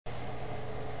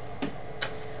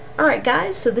Alright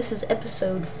guys, so this is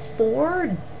episode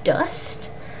 4,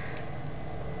 Dust.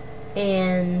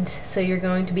 And so you're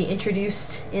going to be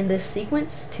introduced in this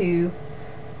sequence to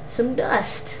some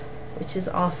dust, which is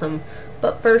awesome.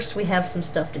 But first we have some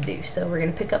stuff to do. So we're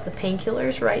going to pick up the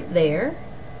painkillers right there.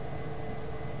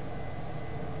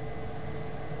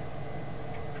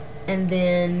 And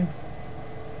then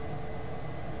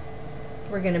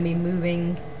we're going to be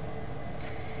moving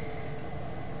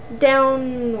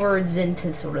downwards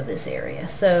into sort of this area.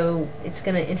 So it's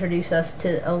going to introduce us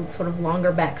to a sort of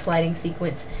longer backsliding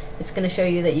sequence. It's going to show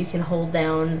you that you can hold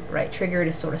down right trigger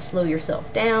to sort of slow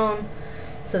yourself down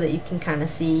so that you can kind of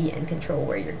see and control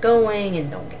where you're going and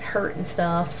don't get hurt and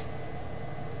stuff.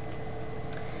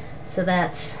 So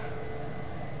that's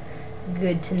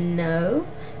good to know.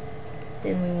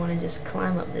 Then we want to just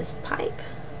climb up this pipe.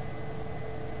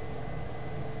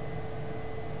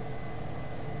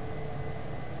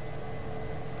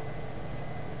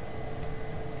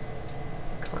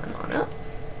 Climb on up,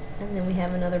 and then we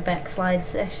have another backslide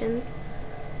sequence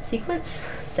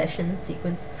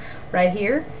right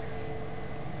here.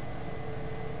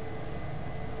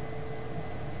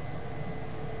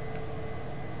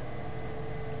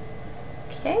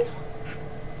 Okay,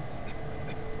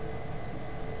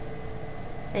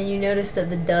 and you notice that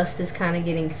the dust is kind of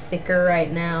getting thicker right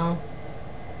now.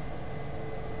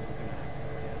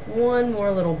 One more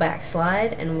little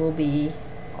backslide and we'll be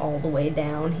all the way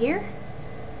down here.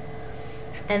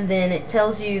 And then it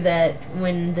tells you that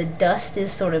when the dust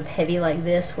is sort of heavy like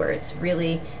this, where it's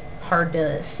really hard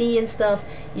to see and stuff,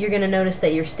 you're going to notice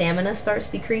that your stamina starts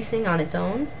decreasing on its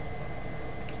own.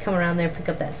 Come around there, pick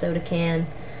up that soda can.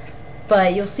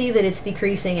 But you'll see that it's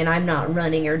decreasing and I'm not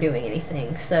running or doing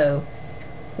anything. So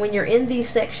when you're in these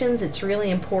sections, it's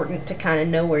really important to kind of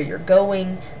know where you're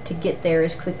going, to get there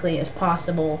as quickly as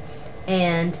possible,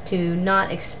 and to not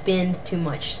expend too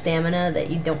much stamina that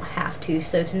you don't have to.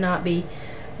 So to not be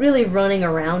really running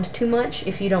around too much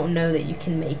if you don't know that you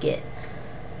can make it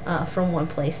from one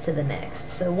place to the next.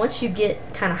 So once you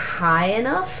get kind of high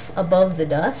enough above the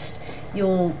dust,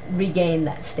 you'll regain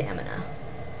that stamina.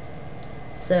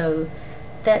 So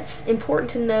that's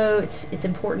important to know. It's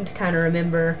important to kind of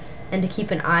remember and to keep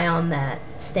an eye on that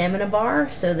stamina bar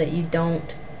so that you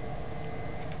don't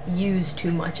use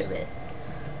too much of it.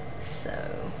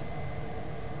 So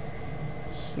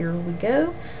here we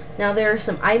go. Now there are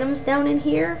some items down in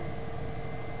here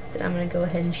that I'm going to go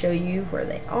ahead and show you where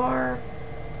they are.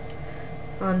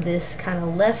 On this kind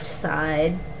of left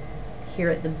side here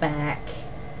at the back,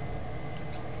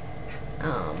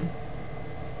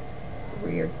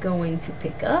 we are going to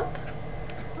pick up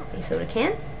a soda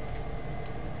can,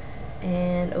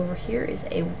 and over here is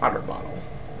a water bottle.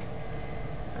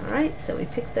 Alright, so we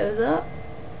picked those up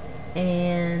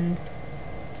and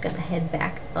gonna head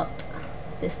back up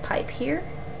this pipe here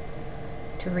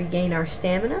to regain our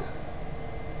stamina.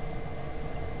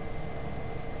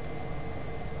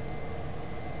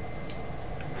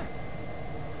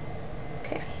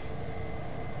 Okay.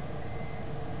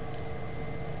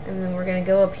 And then we're going to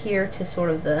go up here to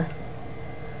sort of the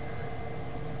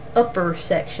upper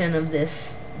section of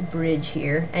this bridge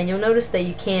here, and you'll notice that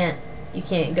you can't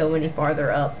go any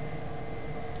farther up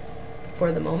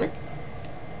for the moment.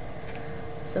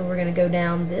 So we're going to go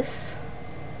down this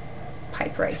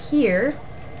pipe right here,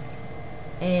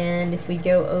 and if we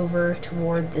go over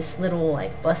toward this little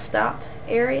like bus stop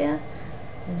area,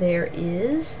 there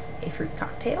is a fruit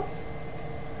cocktail,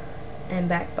 and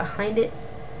back behind it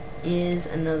is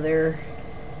another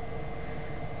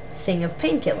thing of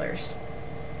painkillers.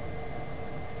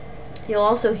 You'll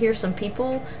also hear some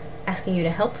people asking you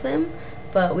to help them,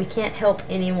 but we can't help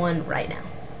anyone right now.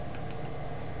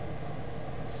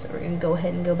 So we're going to go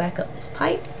ahead and go back up this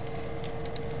pipe.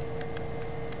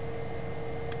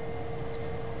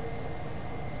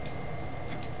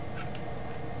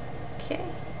 Okay.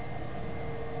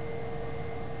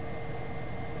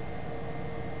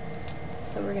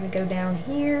 So we're going to go down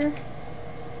here,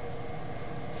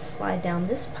 slide down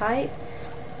this pipe,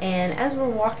 and as we're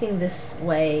walking this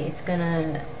way, it's going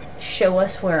to show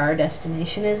us where our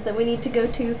destination is that we need to go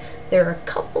to. There are a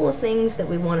couple of things that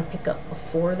we want to pick up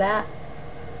before that.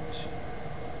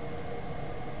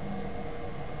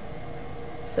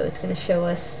 So it's going to show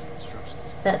us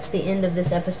that's the end of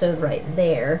this episode right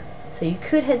there. So you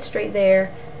could head straight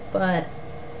there, but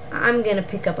I'm going to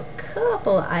pick up a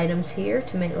couple of items here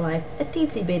to make life a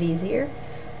teensy bit easier.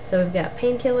 So we've got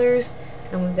painkillers,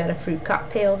 and we've got a fruit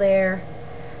cocktail there.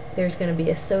 There's going to be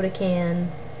a soda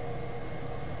can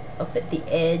up at the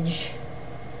edge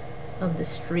of the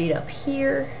street up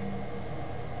here.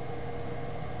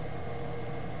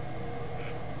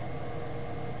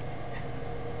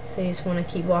 So you just want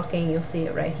to keep walking, you'll see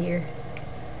it right here.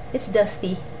 It's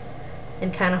dusty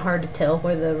and kind of hard to tell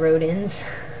where the road ends,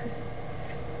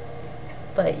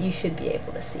 but you should be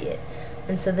able to see it.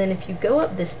 And so then if you go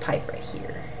up this pipe right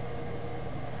here,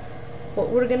 what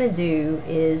we're going to do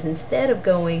is, instead of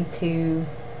going to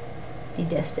the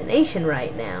destination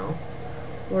right now,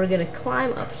 we're going to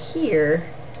climb up here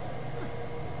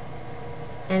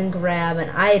and grab an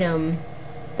item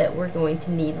that we're going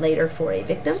to need later for a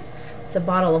victim. It's a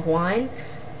bottle of wine.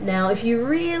 Now, if you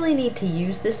really need to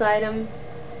use this item,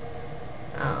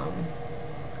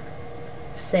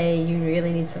 say you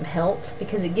really need some health,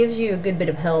 because it gives you a good bit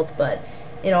of health, but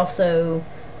it also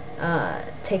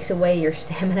takes away your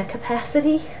stamina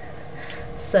capacity.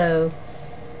 So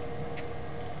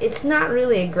it's not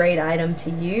really a great item to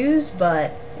use,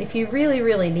 but if you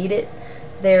really need it,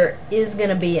 there is going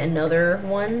to be another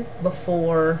one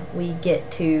before we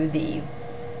get to the,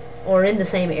 or in the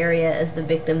same area as the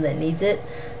victim that needs it.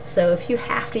 So if you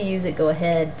have to use it, go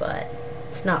ahead, but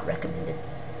it's not recommended.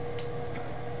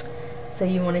 So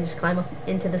you want to just climb up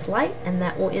into this light, and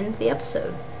that will end the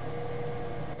episode.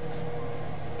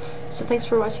 So thanks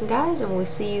for watching, guys, and we'll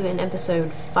see you in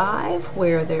episode 5,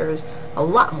 where there's a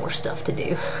lot more stuff to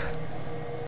do.